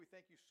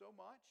so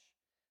much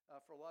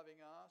for loving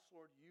us.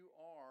 Lord, you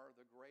are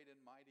the great and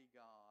mighty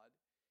God,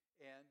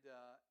 and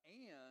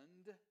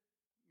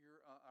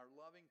you're our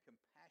loving,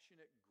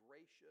 compassionate,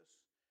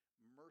 gracious,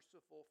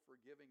 merciful,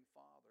 forgiving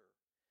Father.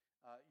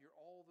 You're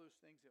all those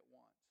things at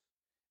once.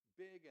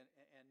 Big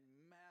and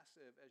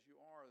massive as you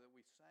are, that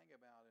we sang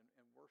about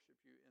and worship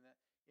you in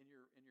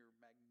your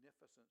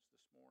magnificence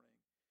this morning.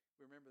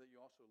 We remember that you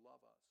also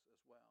love us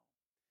as well.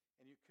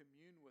 And you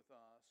commune with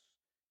us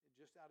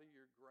just out of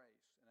your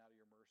grace and out of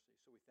your mercy.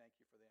 So we thank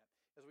you for that.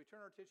 As we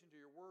turn our attention to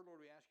your word, Lord,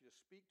 we ask you to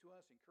speak to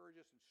us, encourage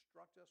us,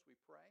 instruct us, we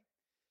pray.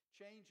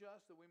 Change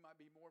us that we might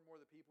be more and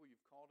more the people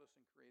you've called us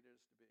and created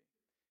us to be.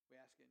 We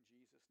ask it in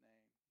Jesus'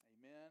 name.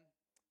 Amen.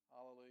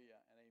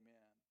 Hallelujah and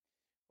amen.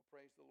 Well,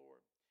 praise the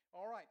Lord.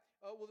 All right.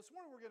 Well, this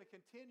morning we're going to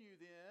continue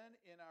then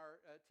in our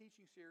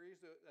teaching series,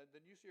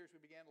 the new series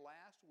we began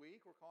last week.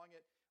 We're calling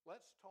it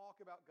Let's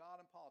Talk About God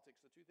and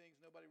Politics, the two things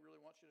nobody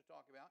really wants you to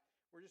talk about.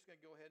 We're just going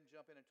to go ahead and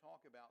jump in and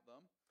talk about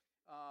them.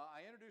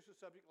 I introduced the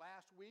subject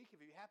last week.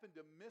 If you happen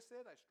to miss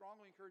it, I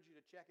strongly encourage you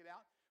to check it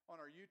out on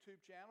our YouTube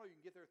channel. You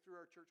can get there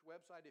through our church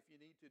website if you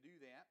need to do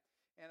that.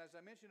 And as I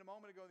mentioned a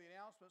moment ago in the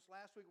announcements,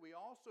 last week we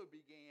also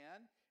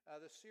began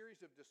the series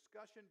of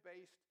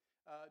discussion-based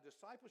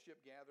discipleship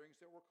gatherings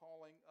that we're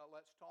calling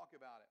Let's Talk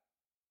About It.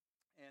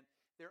 And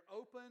they're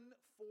open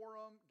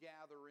forum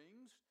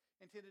gatherings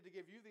intended to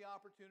give you the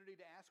opportunity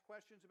to ask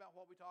questions about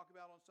what we talk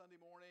about on Sunday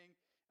morning,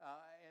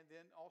 and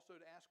then also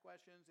to ask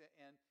questions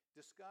and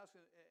discuss,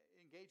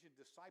 engage in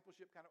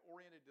discipleship kind of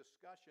oriented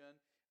discussion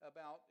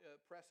about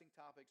pressing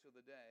topics of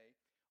the day,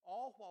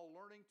 all while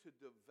learning to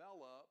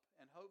develop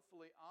and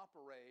hopefully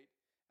operate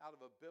out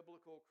of a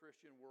biblical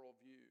Christian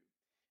worldview.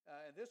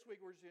 And this week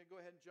we're just going to go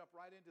ahead and jump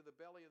right into the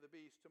belly of the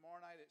beast.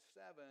 Tomorrow night at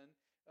 7,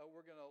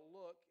 we're going to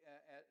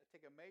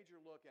take a major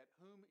look at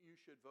whom you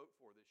should vote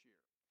for this year.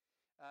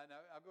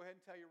 Now, I'll go ahead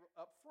and tell you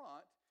up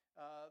front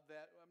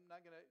that I'm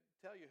not going to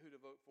tell you who to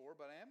vote for,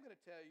 but I am going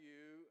to tell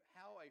you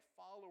how a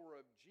follower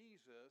of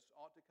Jesus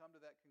ought to come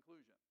to that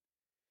conclusion.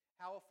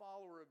 How a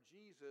follower of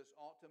Jesus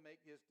ought to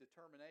make his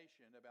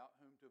determination about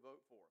whom to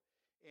vote for.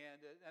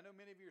 And I know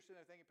many of you are sitting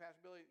there thinking,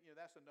 Pastor Billy,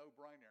 that's a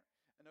no-brainer.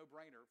 A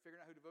no-brainer.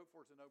 Figuring out who to vote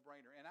for is a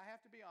no-brainer. And I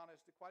have to be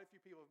honest, quite a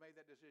few people have made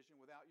that decision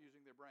without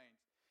using their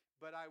brains.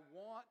 But I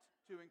want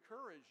to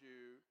encourage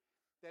you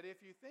that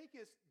if you think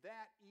it's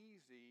that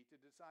easy to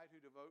decide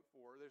who to vote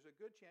for, there's a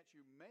good chance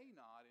you may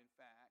not, in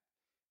fact,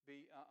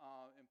 be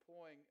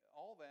employing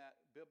all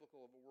that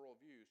biblical of a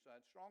worldview. So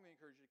I'd strongly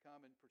encourage you to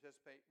come and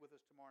participate with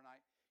us tomorrow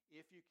night,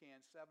 if you can,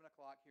 7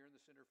 o'clock here in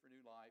the Center for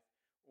New Life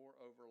or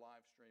over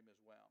live stream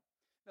as well.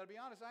 Now, to be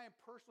honest, I am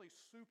personally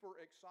super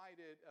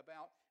excited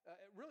about,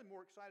 really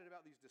more excited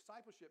about these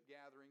discipleship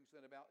gatherings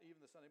than about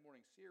even the Sunday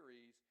morning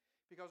series,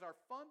 because our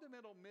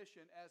fundamental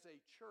mission as a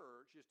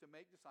church is to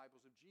make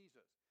disciples of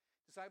Jesus.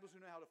 Disciples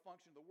who know how to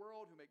function in the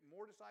world, who make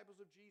more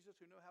disciples of Jesus,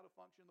 who know how to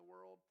function in the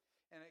world.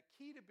 And a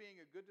key to being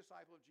a good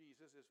disciple of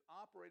Jesus is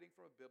operating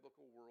from a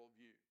biblical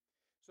worldview.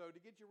 So to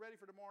get you ready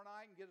for tomorrow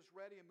night and get us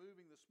ready and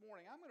moving this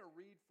morning, I'm going to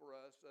read for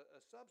us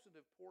a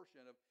substantive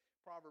portion of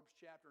Proverbs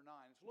chapter 9.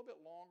 It's a little bit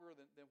longer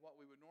than what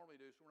we would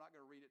normally do, so we're not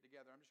going to read it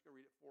together. I'm just going to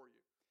read it for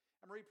you.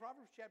 I'm going to read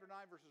Proverbs chapter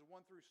 9, verses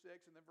 1 through 6,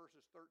 and then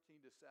verses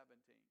 13 to 17.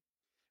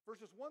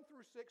 Verses 1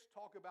 through 6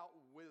 talk about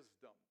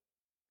wisdom.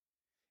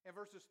 And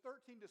verses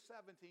 13 to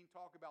 17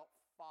 talk about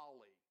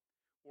folly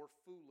or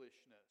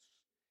foolishness.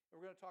 And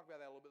we're going to talk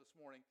about that a little bit this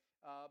morning.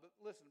 But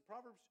listen,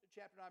 Proverbs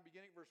chapter 9,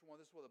 beginning at verse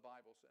 1, this is what the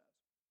Bible says.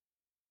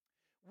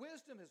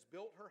 Wisdom has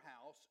built her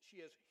house. She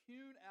has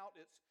hewn out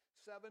its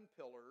 7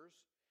 pillars.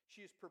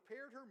 She has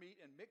prepared her meat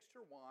and mixed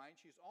her wine.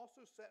 She has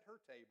also set her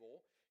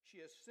table.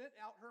 She has sent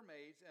out her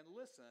maids, and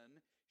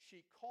listen,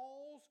 she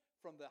calls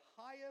from the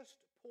highest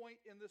point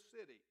in the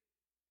city.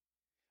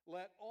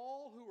 Let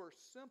all who are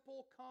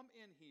simple come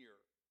in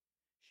here,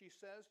 she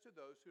says to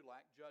those who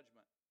lack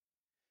judgment.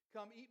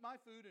 Come eat my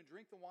food and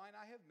drink the wine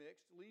I have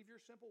mixed. Leave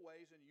your simple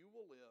ways and you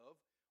will live.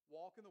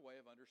 Walk in the way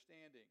of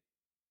understanding.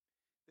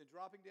 Then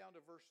dropping down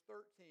to verse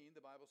 13,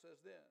 the Bible says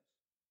this.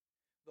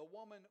 The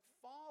woman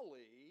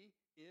folly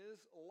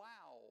is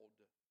loud.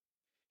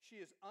 She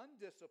is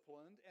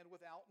undisciplined and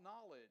without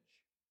knowledge.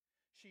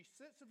 She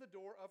sits at the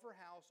door of her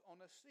house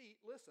on a seat,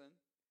 listen,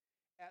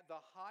 at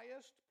the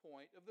highest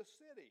point of the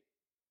city,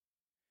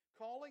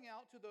 calling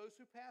out to those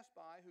who pass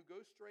by, who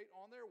go straight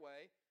on their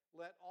way,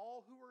 let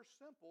all who are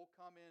simple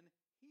come in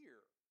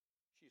here,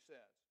 she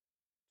says,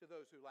 to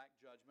those who lack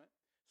judgment.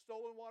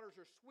 Stolen waters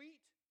are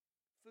sweet.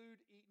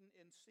 Food eaten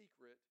in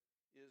secret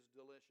is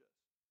delicious.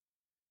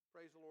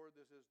 Praise the Lord,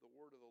 this is the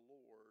word of the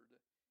Lord,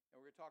 and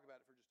we're going to talk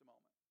about it for just a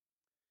moment.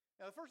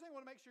 Now, the first thing I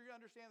want to make sure you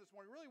understand this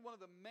morning, really one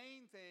of the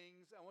main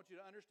things I want you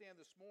to understand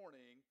this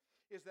morning,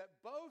 is that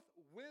both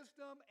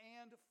wisdom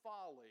and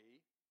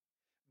folly,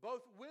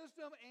 both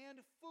wisdom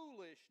and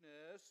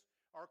foolishness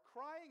are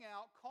crying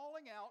out,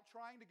 calling out,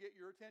 trying to get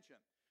your attention.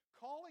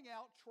 Calling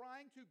out,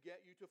 trying to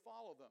get you to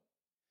follow them.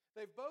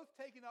 They've both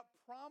taken up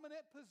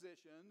prominent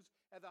positions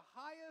at the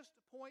highest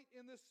point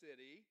in the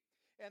city,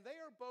 and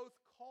they are both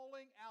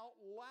calling out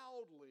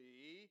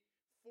loudly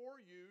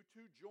for you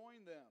to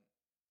join them.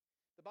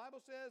 The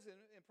Bible says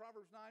in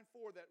Proverbs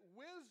 9:4 that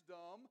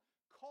wisdom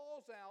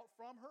calls out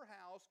from her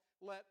house,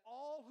 let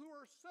all who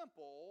are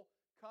simple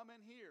come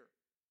in here.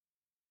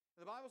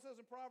 The Bible says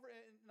in Proverbs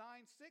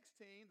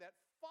 9:16 that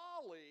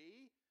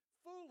folly,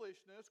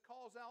 foolishness,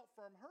 calls out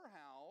from her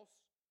house,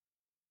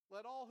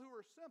 let all who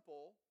are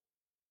simple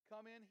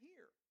come in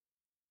here.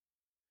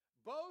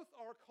 Both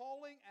are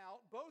calling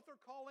out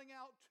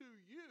to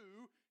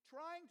you,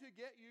 trying to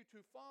get you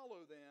to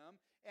follow them,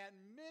 and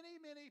many,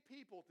 many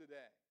people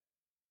today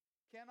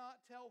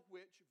cannot tell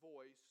which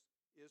voice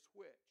is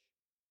which.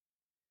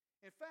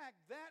 In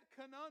fact, that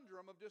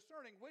conundrum of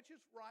discerning which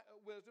is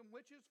wisdom,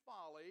 which is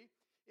folly,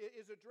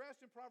 is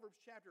addressed in Proverbs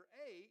chapter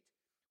 8,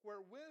 where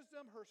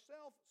wisdom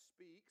herself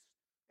speaks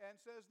and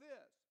says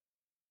this,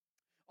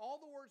 all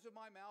the words of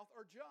my mouth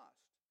are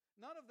just.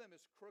 None of them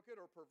is crooked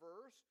or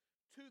perverse.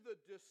 To the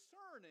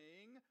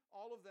discerning,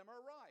 all of them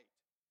are right.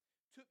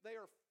 They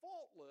are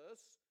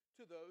faultless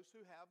to those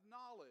who have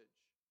knowledge.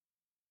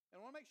 And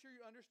I want to make sure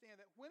you understand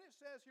that when it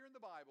says here in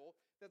the Bible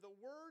that the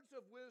words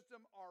of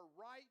wisdom are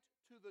right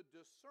to the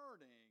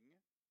discerning,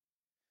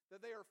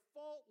 that they are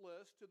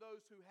faultless to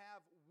those who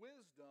have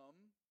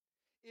wisdom,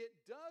 it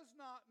does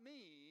not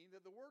mean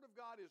that the Word of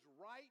God is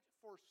right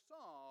for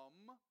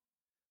some,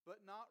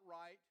 but not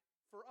right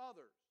for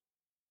others.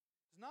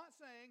 It's not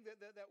saying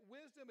that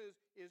wisdom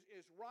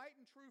is right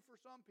and true for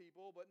some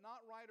people, but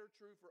not right or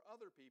true for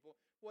other people.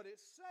 What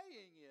it's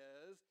saying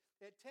is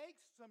it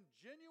takes some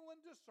genuine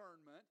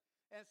discernment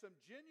and some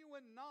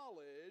genuine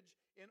knowledge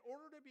in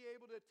order to be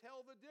able to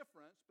tell the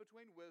difference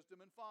between wisdom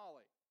and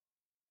folly.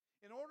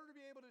 In order to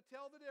be able to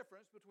tell the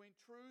difference between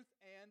truth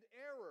and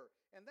error.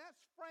 And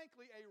that's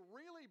frankly a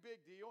really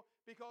big deal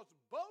because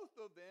both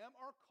of them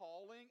are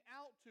calling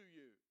out to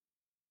you.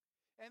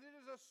 And it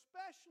is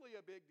especially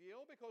a big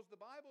deal because the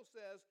Bible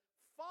says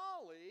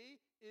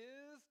folly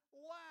is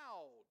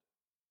loud.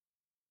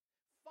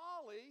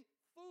 Folly,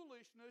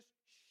 foolishness,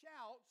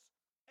 shouts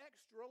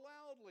extra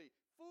loudly.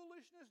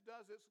 Foolishness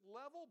does its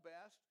level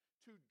best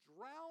to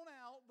drown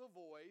out the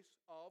voice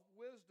of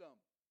wisdom.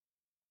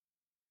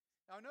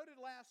 Now, I noted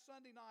last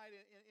Sunday night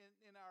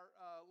in our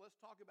Let's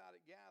Talk About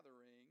It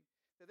gathering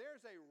that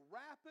there's a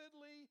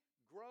rapidly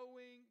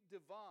growing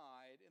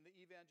divide in the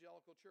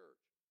evangelical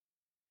church,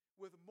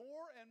 with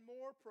more and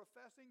more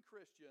professing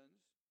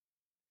Christians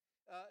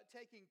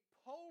taking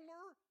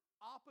polar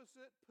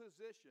opposite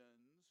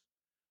positions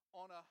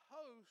on a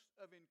host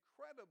of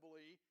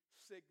incredibly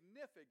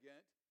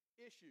significant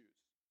issues.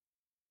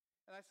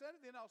 And I said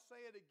it then, I'll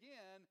say it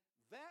again,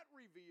 that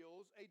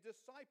reveals a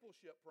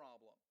discipleship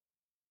problem.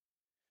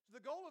 So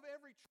the goal of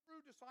every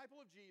true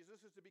disciple of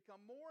Jesus is to become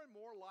more and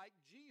more like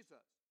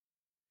Jesus,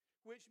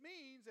 which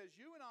means as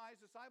you and I, as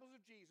disciples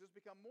of Jesus,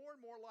 become more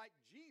and more like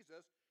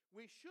Jesus,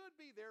 we should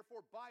be,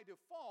 therefore, by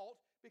default,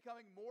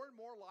 becoming more and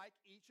more like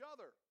each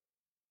other.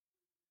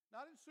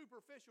 Not in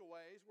superficial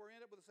ways, where we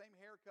end up with the same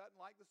haircut and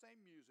like the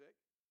same music,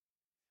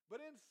 but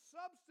in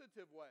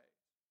substantive ways.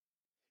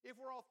 If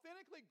we're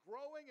authentically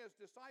growing as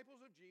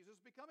disciples of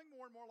Jesus, becoming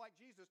more and more like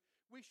Jesus,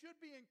 we should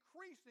be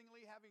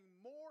increasingly having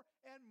more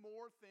and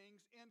more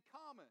things in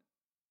common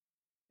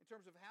in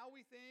terms of how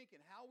we think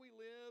and how we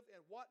live and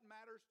what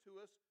matters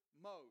to us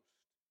most.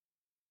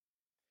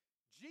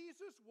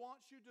 Jesus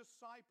wants you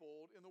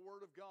discipled in the Word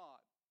of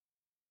God.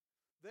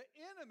 The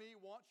enemy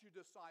wants you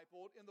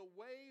discipled in the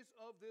ways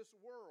of this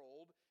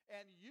world,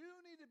 and you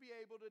need to be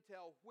able to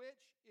tell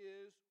which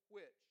is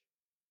which.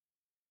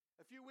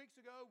 A few weeks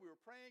ago, we were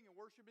praying and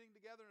worshiping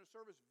together in a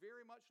service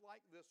very much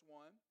like this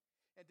one,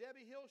 and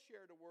Debbie Hill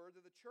shared a word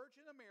that the church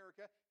in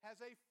America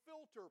has a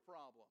filter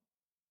problem.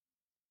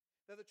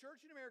 That the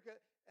church in America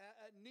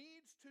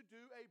needs to do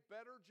a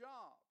better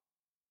job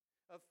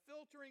of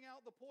filtering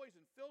out the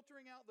poison,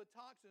 filtering out the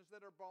toxins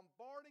that are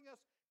bombarding us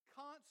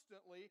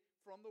constantly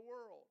from the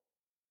world.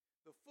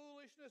 The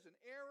foolishness and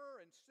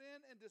error and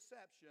sin and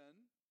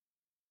deception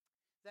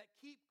that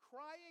keep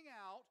crying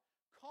out,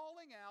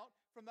 calling out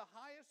from the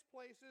highest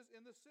places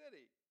in the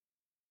city,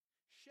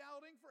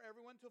 shouting for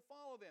everyone to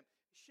follow them,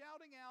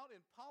 shouting out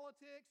in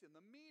politics, in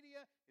the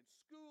media, in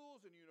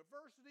schools and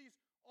universities,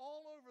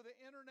 all over the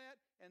internet,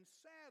 and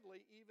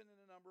sadly, even in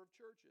a number of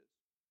churches.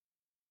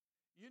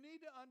 You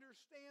need to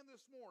understand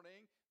this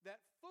morning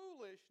that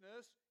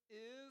foolishness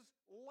is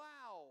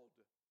loud.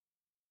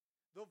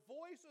 The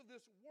voice of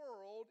this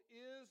world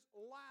is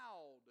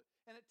loud,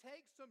 and it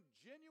takes some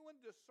genuine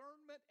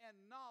discernment and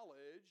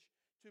knowledge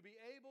to be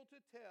able to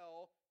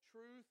tell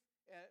truth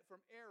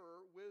from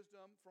error,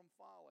 wisdom from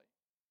folly.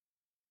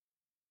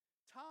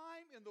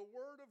 Time in the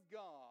Word of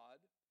God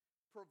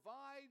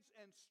provides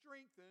and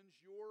strengthens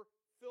your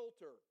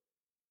filter.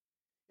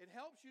 It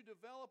helps you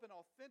develop an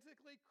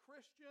authentically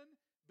Christian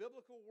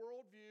biblical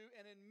worldview,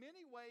 and in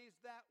many ways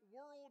that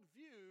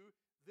worldview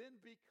then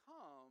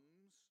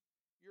becomes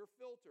your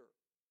filter.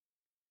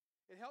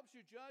 It helps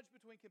you judge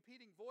between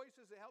competing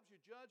voices. It helps you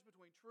judge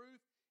between truth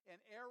and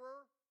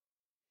error.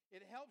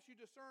 It helps you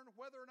discern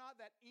whether or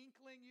not that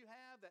inkling you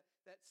have,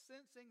 that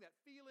sensing, that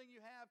feeling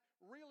you have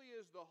really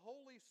is the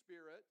Holy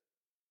Spirit,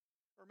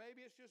 or maybe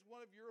it's just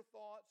one of your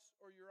thoughts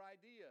or your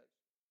ideas.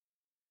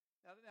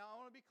 Now I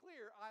want to be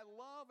clear. I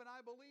love and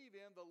I believe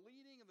in the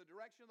leading and the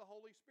direction of the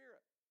Holy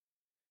Spirit.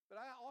 But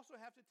I also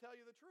have to tell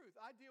you the truth.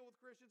 I deal with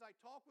Christians, I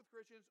talk with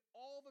Christians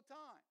all the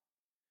time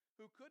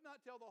who could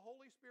not tell the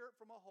Holy Spirit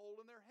from a hole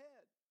in their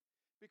head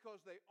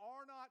because they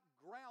are not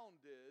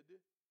grounded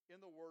in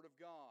the Word of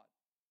God.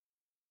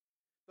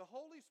 The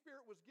Holy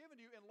Spirit was given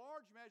to you in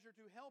large measure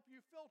to help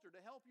you filter,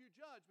 to help you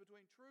judge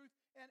between truth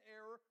and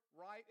error,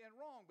 right and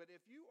wrong. But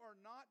if you are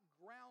not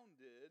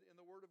grounded in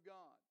the Word of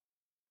God,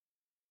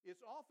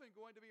 it's often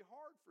going to be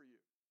hard for you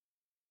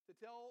to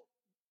tell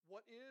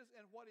what is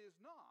and what is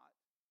not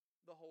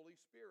the Holy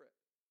Spirit.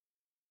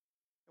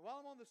 And while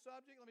I'm on the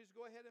subject, let me just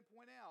go ahead and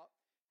point out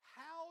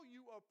how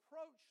you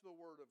approach the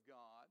Word of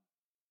God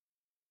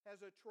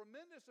has a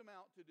tremendous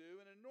amount to do,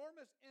 an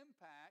enormous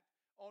impact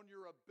on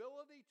your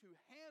ability to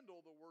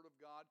handle the Word of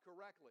God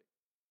correctly,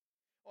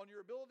 on your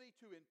ability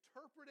to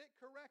interpret it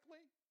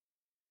correctly,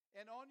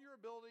 and on your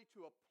ability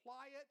to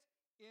apply it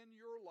in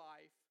your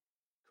life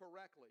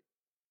correctly.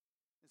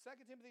 In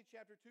 2 Timothy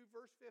chapter 2,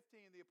 verse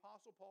 15, the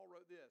Apostle Paul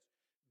wrote this,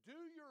 "Do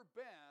your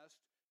best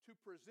to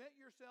present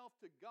yourself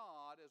to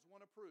God as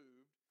one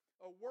approved,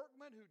 a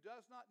workman who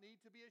does not need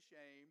to be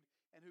ashamed,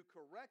 and who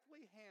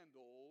correctly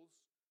handles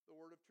the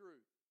word of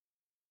truth."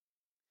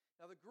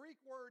 Now the Greek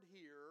word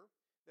here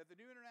that the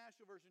New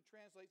International Version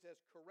translates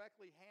as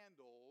correctly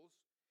handles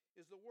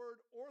is the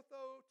word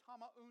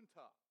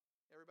orthotomaunta.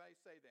 Everybody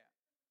say that.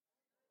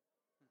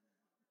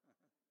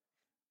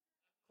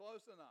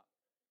 Close enough.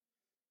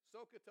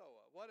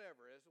 Sokotoa,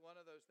 whatever, it's one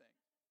of those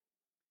things.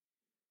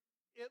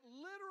 It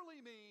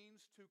literally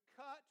means to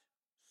cut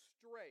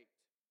straight.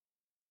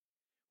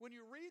 When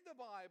you read the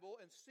Bible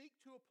and seek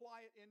to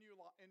apply it in your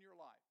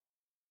life,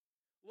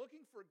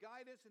 looking for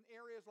guidance in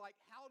areas like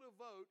how to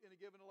vote in a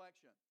given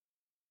election,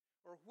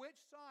 or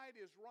which side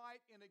is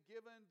right in a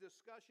given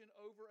discussion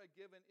over a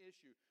given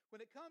issue,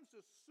 when it comes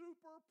to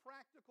super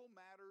practical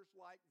matters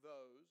like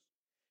those,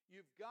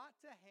 you've got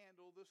to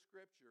handle the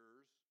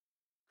Scriptures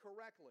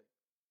correctly.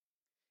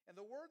 And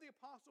the word the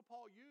Apostle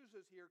Paul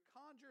uses here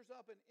conjures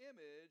up an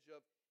image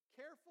of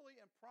carefully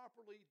and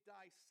properly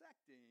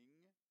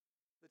dissecting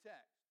the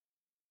text.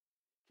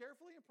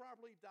 Carefully and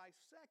properly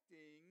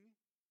dissecting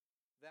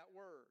that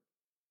word.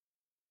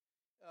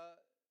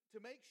 To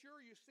make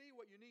sure you see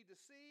what you need to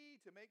see,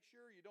 to make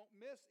sure you don't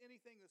miss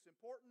anything that's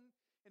important,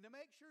 and to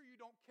make sure you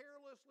don't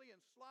carelessly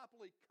and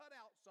sloppily cut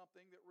out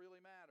something that really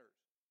matters.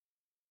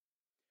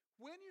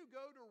 When you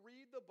go to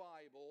read the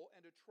Bible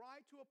and to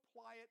try to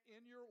apply it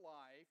in your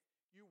life,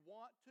 you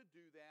want to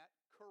do that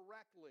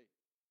correctly.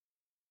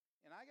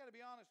 And I got to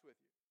be honest with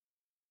you.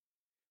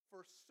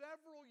 For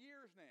several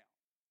years now,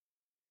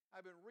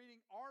 I've been reading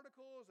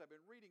articles, I've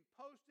been reading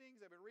postings,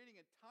 I've been reading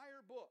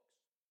entire books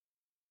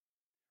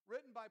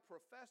written by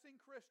professing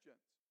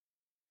Christians,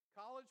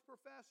 college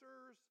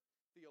professors,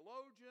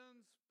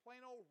 theologians,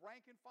 plain old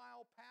rank and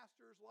file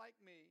pastors like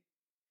me,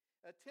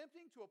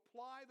 attempting to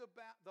apply the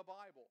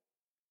Bible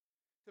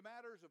to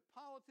matters of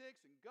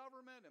politics and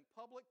government and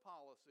public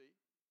policy,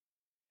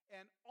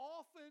 and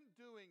often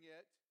doing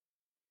it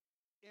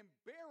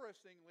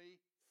embarrassingly,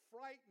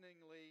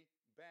 frighteningly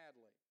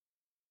badly.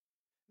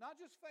 Not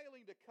just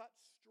failing to cut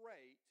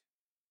straight,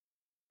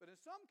 but in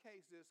some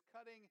cases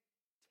cutting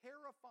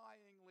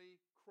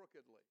terrifyingly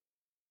crookedly.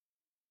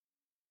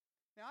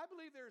 Now, I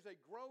believe there's a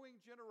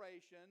growing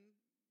generation,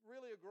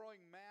 really a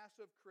growing mass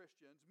of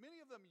Christians,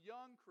 many of them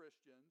young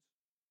Christians,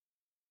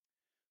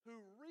 who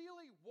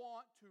really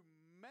want to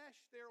mesh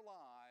their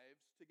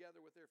lives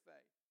together with their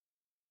faith.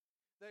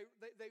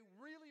 They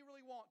really,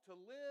 really want to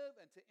live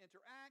and to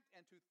interact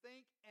and to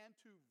think and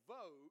to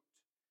vote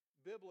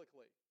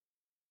biblically.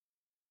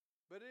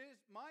 But it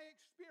is my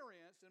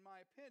experience and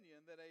my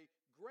opinion that a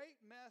great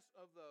mess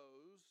of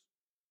those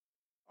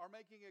are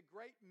making a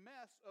great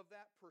mess of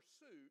that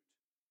pursuit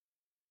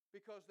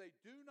because they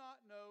do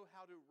not know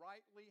how to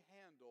rightly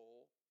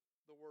handle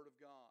the Word of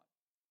God.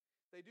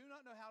 They do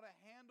not know how to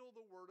handle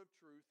the Word of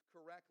truth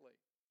correctly.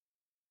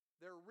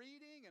 They're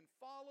reading and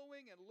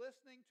following and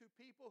listening to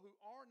people who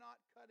are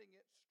not cutting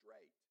it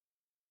straight.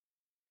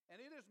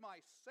 And it is my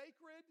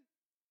sacred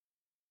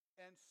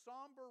and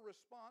somber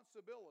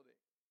responsibility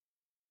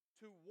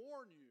to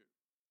warn you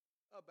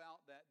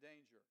about that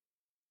danger.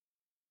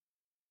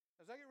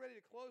 As I get ready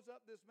to close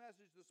up this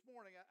message this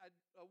morning, I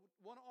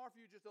want to offer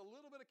you just a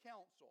little bit of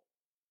counsel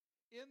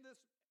in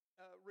this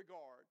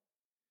regard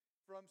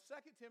from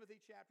 2 Timothy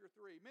chapter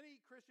 3.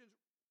 Many Christians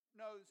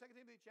know in 2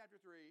 Timothy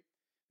chapter 3,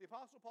 the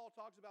Apostle Paul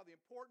talks about the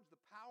importance, the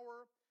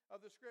power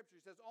of the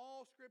Scripture. He says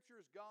all Scripture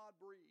is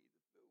God-breathed.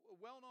 A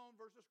well-known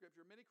verse of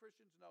Scripture. Many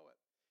Christians know it.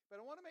 But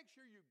I want to make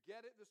sure you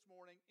get it this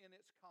morning in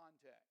its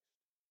context.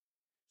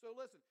 So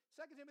listen,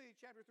 2 Timothy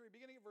chapter 3,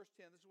 beginning at verse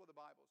 10, this is what the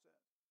Bible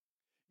says.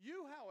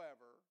 You,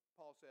 however,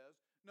 Paul says,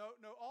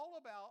 know all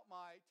about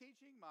my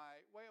teaching,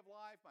 my way of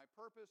life, my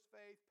purpose,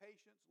 faith,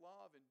 patience,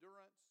 love,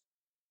 endurance,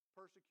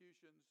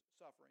 persecutions,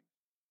 sufferings.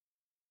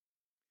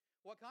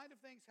 What kind of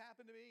things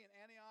happened to me in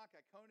Antioch,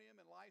 Iconium,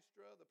 and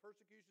Lystra, the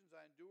persecutions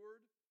I endured,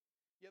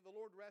 yet the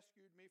Lord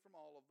rescued me from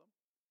all of them.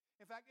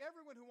 In fact,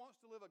 everyone who wants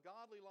to live a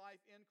godly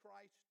life in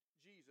Christ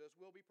Jesus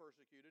will be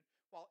persecuted,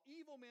 while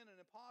evil men and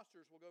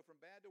impostors will go from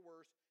bad to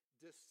worse,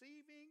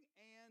 deceiving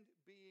and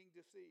being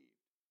deceived.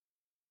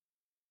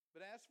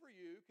 But as for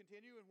you,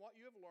 continue in what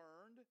you have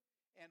learned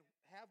and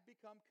have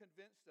become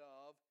convinced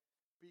of,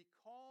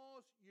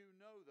 because you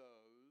know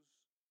those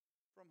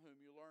from whom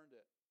you learned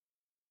it.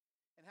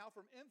 And how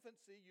from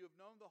infancy you have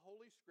known the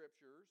Holy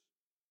Scriptures,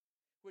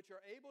 which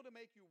are able to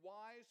make you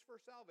wise for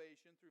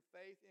salvation through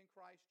faith in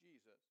Christ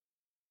Jesus.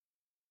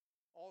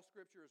 All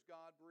Scripture is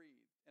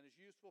God-breathed and is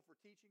useful for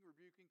teaching,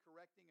 rebuking,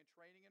 correcting, and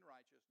training in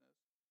righteousness,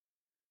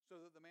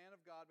 so that the man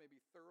of God may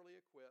be thoroughly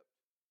equipped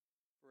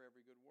for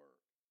every good work.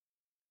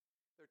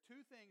 There are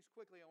two things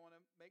quickly I want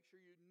to make sure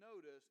you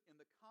notice in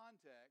the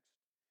context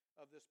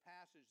of this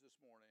passage this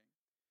morning,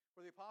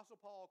 where the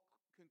Apostle Paul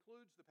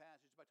concludes the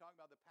passage by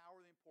talking about the power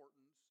and the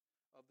importance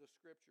of the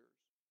Scriptures.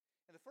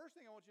 And the first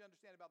thing I want you to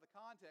understand about the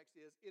context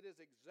is it is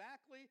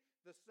exactly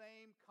the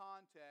same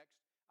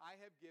context I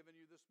have given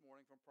you this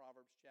morning from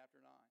Proverbs chapter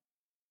 9.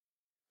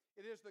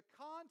 It is the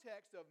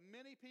context of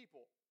many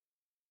people,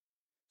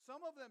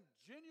 some of them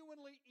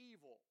genuinely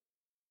evil,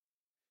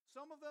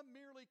 some of them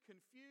merely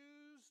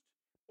confused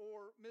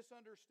or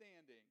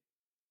misunderstanding,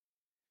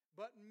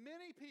 but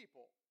many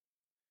people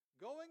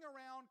going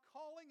around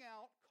calling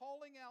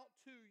out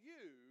to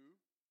you,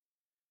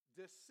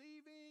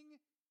 deceiving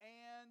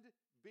and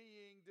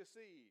being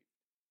deceived.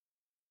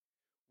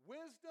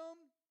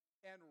 Wisdom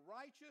and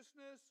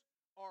righteousness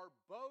are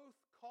both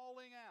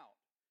calling out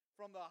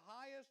from the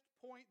highest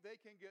point they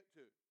can get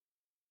to.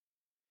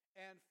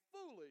 And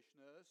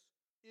foolishness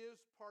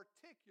is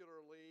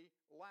particularly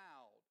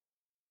loud.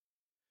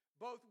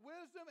 Both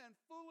wisdom and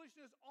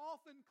foolishness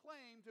often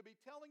claim to be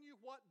telling you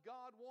what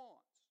God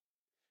wants.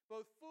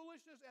 Both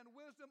foolishness and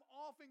wisdom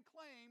often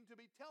claim to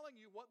be telling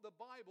you what the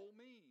Bible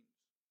means.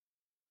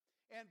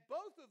 And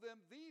both of them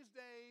these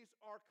days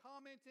are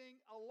commenting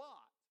a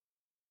lot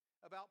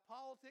about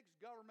politics,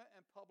 government,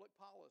 and public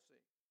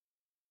policy.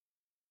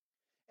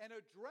 And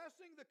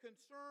addressing that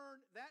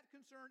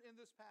concern in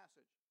this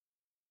passage.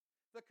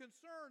 The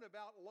concern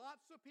about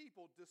lots of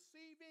people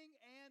deceiving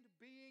and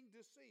being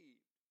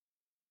deceived.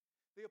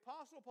 The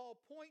Apostle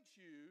Paul points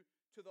you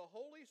to the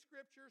Holy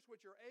Scriptures,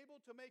 which are able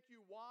to make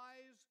you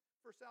wise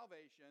for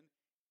salvation,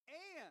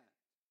 and,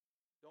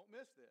 don't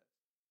miss this,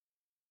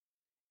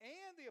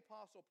 and the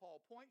Apostle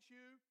Paul points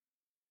you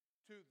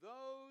to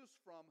those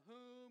from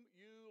whom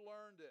you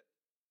learned it.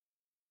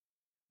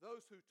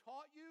 Those who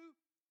taught you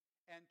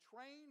and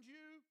trained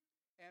you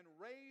and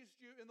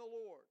raised you in the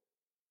Lord.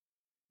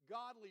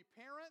 Godly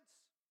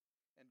parents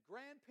and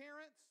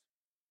grandparents,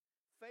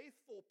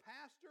 faithful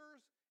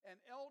pastors and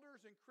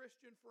elders and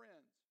Christian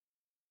friends.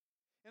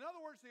 In other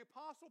words, the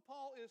Apostle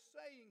Paul is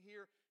saying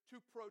here, to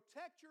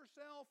protect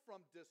yourself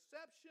from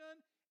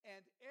deception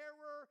and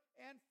error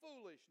and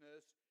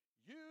foolishness,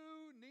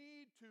 you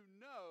need to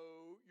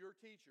know your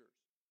teachers.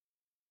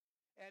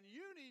 And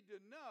you need to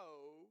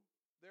know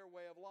their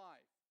way of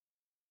life.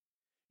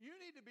 You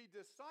need to be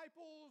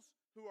disciples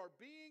who are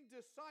being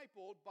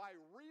discipled by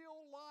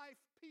real life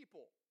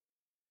people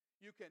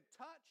you can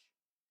touch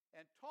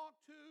and talk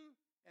to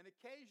and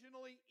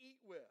occasionally eat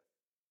with.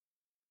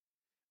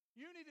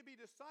 You need to be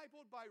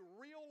discipled by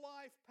real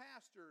life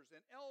pastors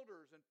and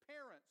elders and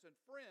parents and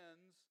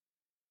friends,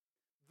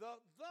 the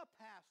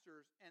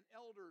pastors and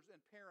elders and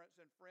parents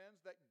and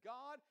friends that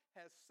God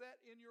has set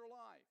in your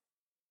life.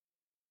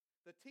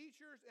 The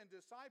teachers and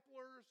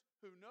disciplers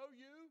who know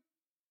you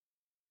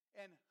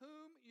and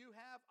whom you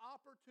have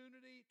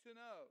opportunity to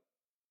know.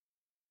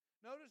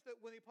 Notice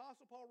that when the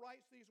Apostle Paul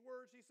writes these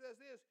words, he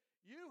says this,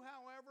 you,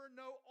 however,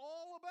 know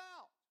all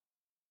about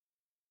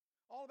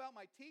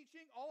my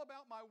teaching, all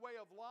about my way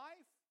of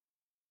life,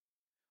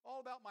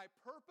 all about my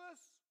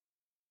purpose,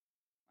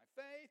 my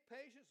faith,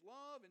 patience,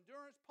 love,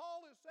 endurance.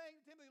 Paul is saying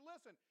to Timothy,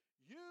 listen,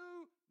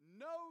 you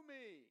know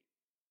me.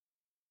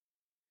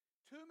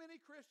 Too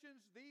many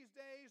Christians these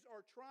days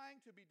are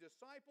trying to be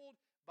discipled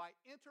by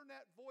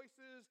internet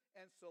voices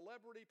and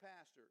celebrity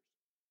pastors.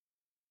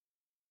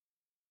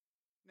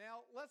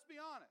 Now, let's be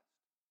honest.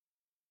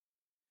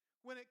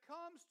 When it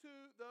comes to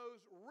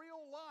those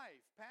real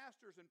life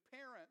pastors and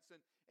parents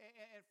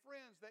and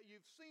friends that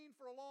you've seen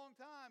for a long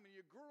time and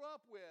you grew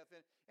up with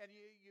and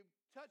you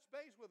touch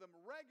base with them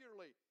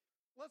regularly,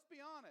 let's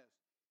be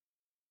honest.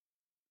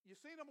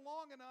 You've seen them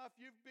long enough,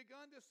 you've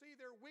begun to see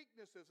their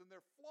weaknesses and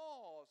their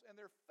flaws and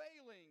their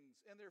failings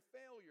and their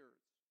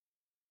failures.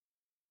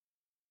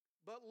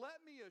 But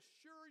let me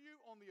assure you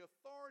on the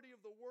authority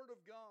of the Word of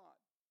God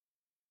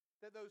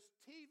that those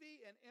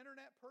TV and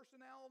internet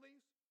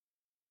personalities,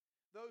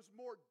 those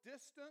more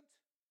distant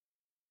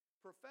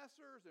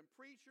professors and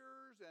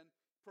preachers and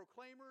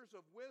proclaimers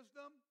of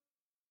wisdom,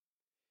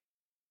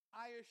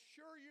 I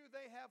assure you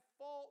they have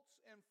faults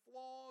and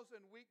flaws and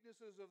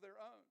weaknesses of their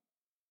own.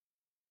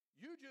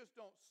 You just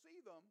don't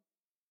see them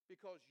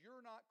because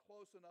you're not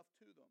close enough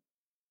to them.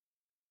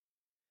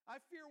 I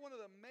fear one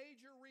of the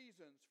major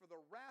reasons for the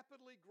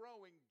rapidly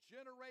growing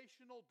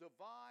generational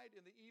divide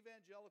in the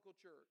evangelical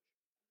church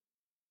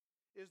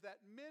is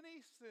that many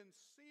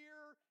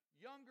sincere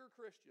younger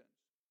Christians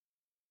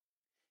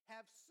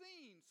have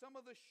seen some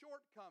of the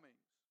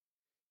shortcomings,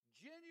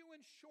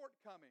 genuine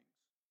shortcomings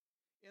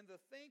in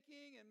the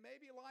thinking and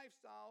maybe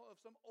lifestyle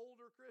of some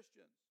older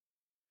Christians.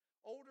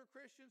 Older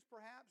Christians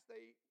perhaps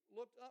they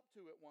looked up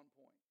to at one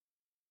point.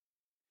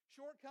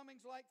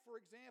 Shortcomings like, for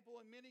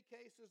example, in many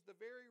cases, the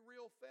very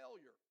real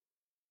failure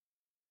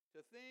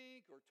to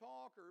think or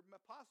talk or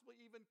possibly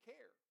even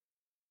care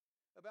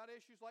about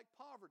issues like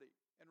poverty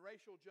and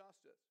racial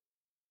justice.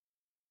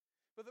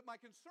 But that my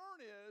concern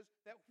is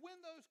that when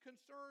those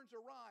concerns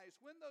arise,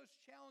 when those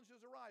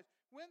challenges arise,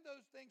 when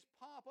those things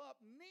pop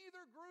up,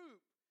 neither group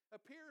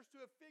appears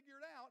to have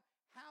figured out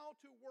how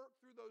to work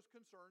through those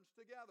concerns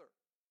together.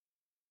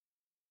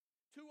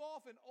 Too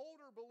often,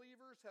 older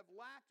believers have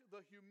lacked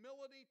the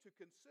humility to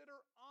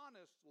consider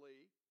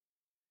honestly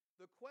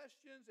the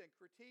questions and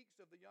critiques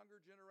of the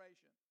younger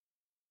generation.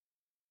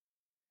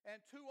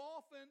 And too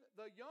often,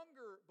 the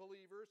younger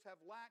believers have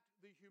lacked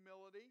the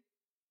humility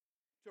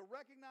to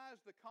recognize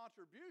the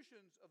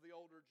contributions of the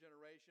older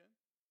generation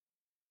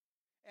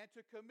and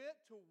to commit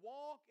to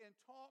walk and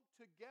talk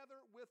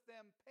together with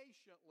them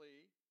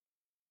patiently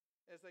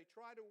as they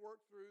try to work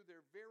through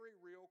their very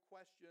real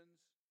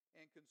questions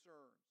and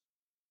concerns.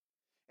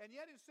 And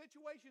yet in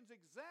situations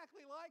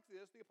exactly like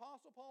this, the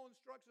Apostle Paul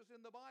instructs us in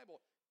the Bible,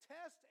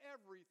 test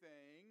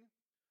everything,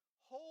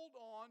 hold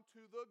on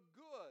to the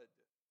good.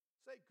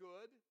 Say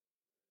good.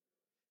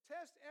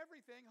 Test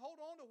everything, hold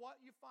on to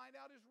what you find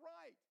out is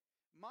right.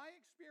 My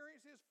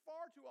experience is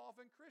far too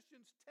often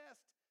Christians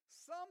test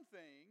some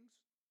things,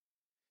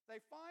 they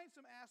find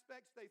some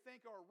aspects they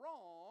think are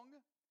wrong,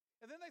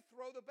 and then they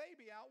throw the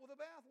baby out with the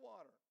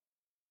bathwater.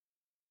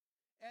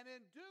 And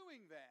in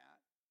doing that,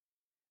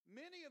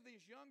 many of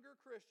these younger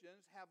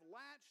Christians have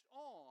latched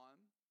on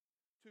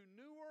to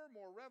newer,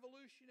 more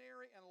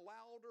revolutionary, and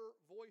louder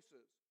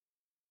voices,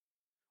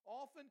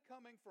 often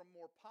coming from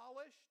more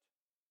polished,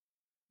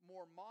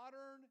 more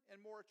modern,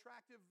 and more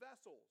attractive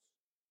vessels.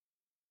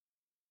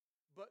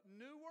 But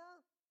newer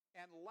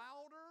and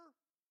louder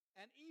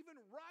and even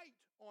right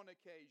on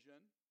occasion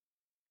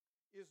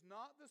is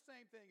not the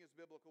same thing as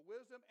biblical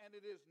wisdom, and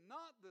it is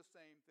not the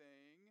same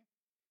thing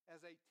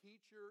as a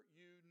teacher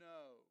you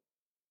know.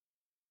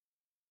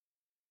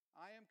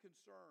 I am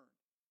concerned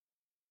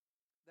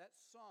that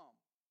some,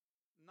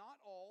 not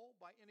all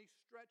by any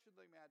stretch of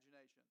the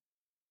imagination,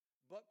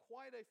 but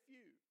quite a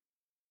few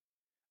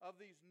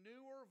of these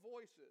newer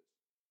voices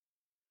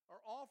are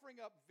offering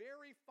up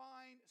very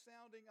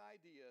fine-sounding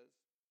ideas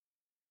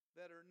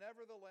that are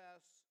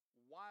nevertheless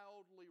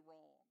wildly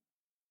wrong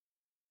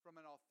from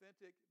an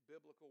authentic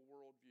biblical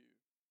worldview.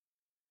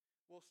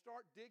 We'll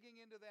start digging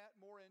into that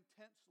more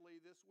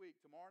intensely this week,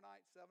 tomorrow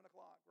night, 7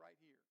 o'clock, right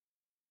here,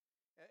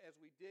 as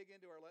we dig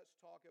into our Let's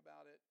Talk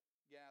About It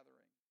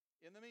gathering.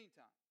 In the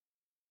meantime,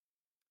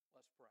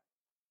 let's pray.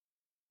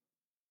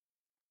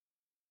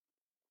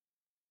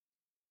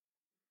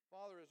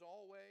 Father, as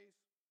always,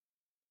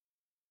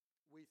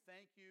 we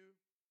thank you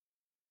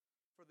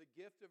for the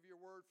gift of your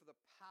word, for the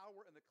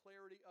power and the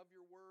clarity of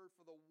your word,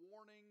 for the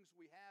warnings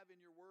we have in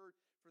your word,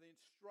 for the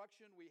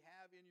instruction we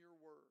have in your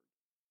word.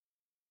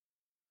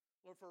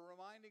 Lord, for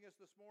reminding us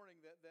this morning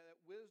that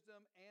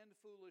wisdom and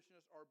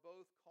foolishness are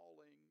both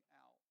calling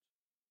out,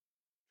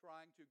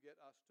 trying to get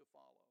us to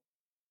follow.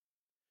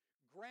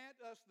 Grant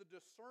us the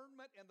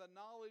discernment and the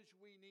knowledge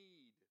we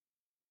need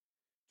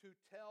to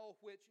tell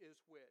which is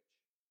which.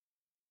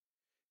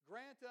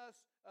 Grant us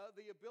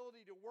the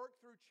ability to work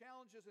through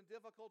challenges and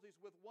difficulties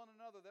with one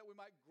another, that we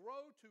might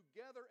grow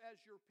together as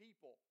your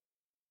people,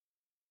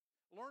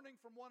 learning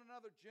from one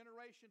another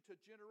generation to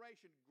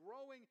generation,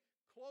 growing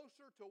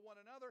closer to one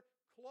another,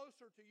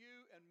 closer to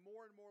you, and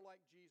more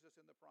like Jesus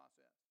in the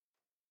process.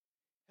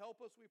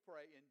 Help us, we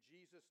pray, in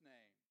Jesus'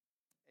 name.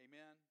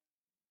 Amen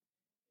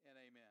and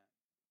amen.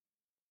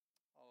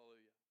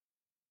 Hallelujah.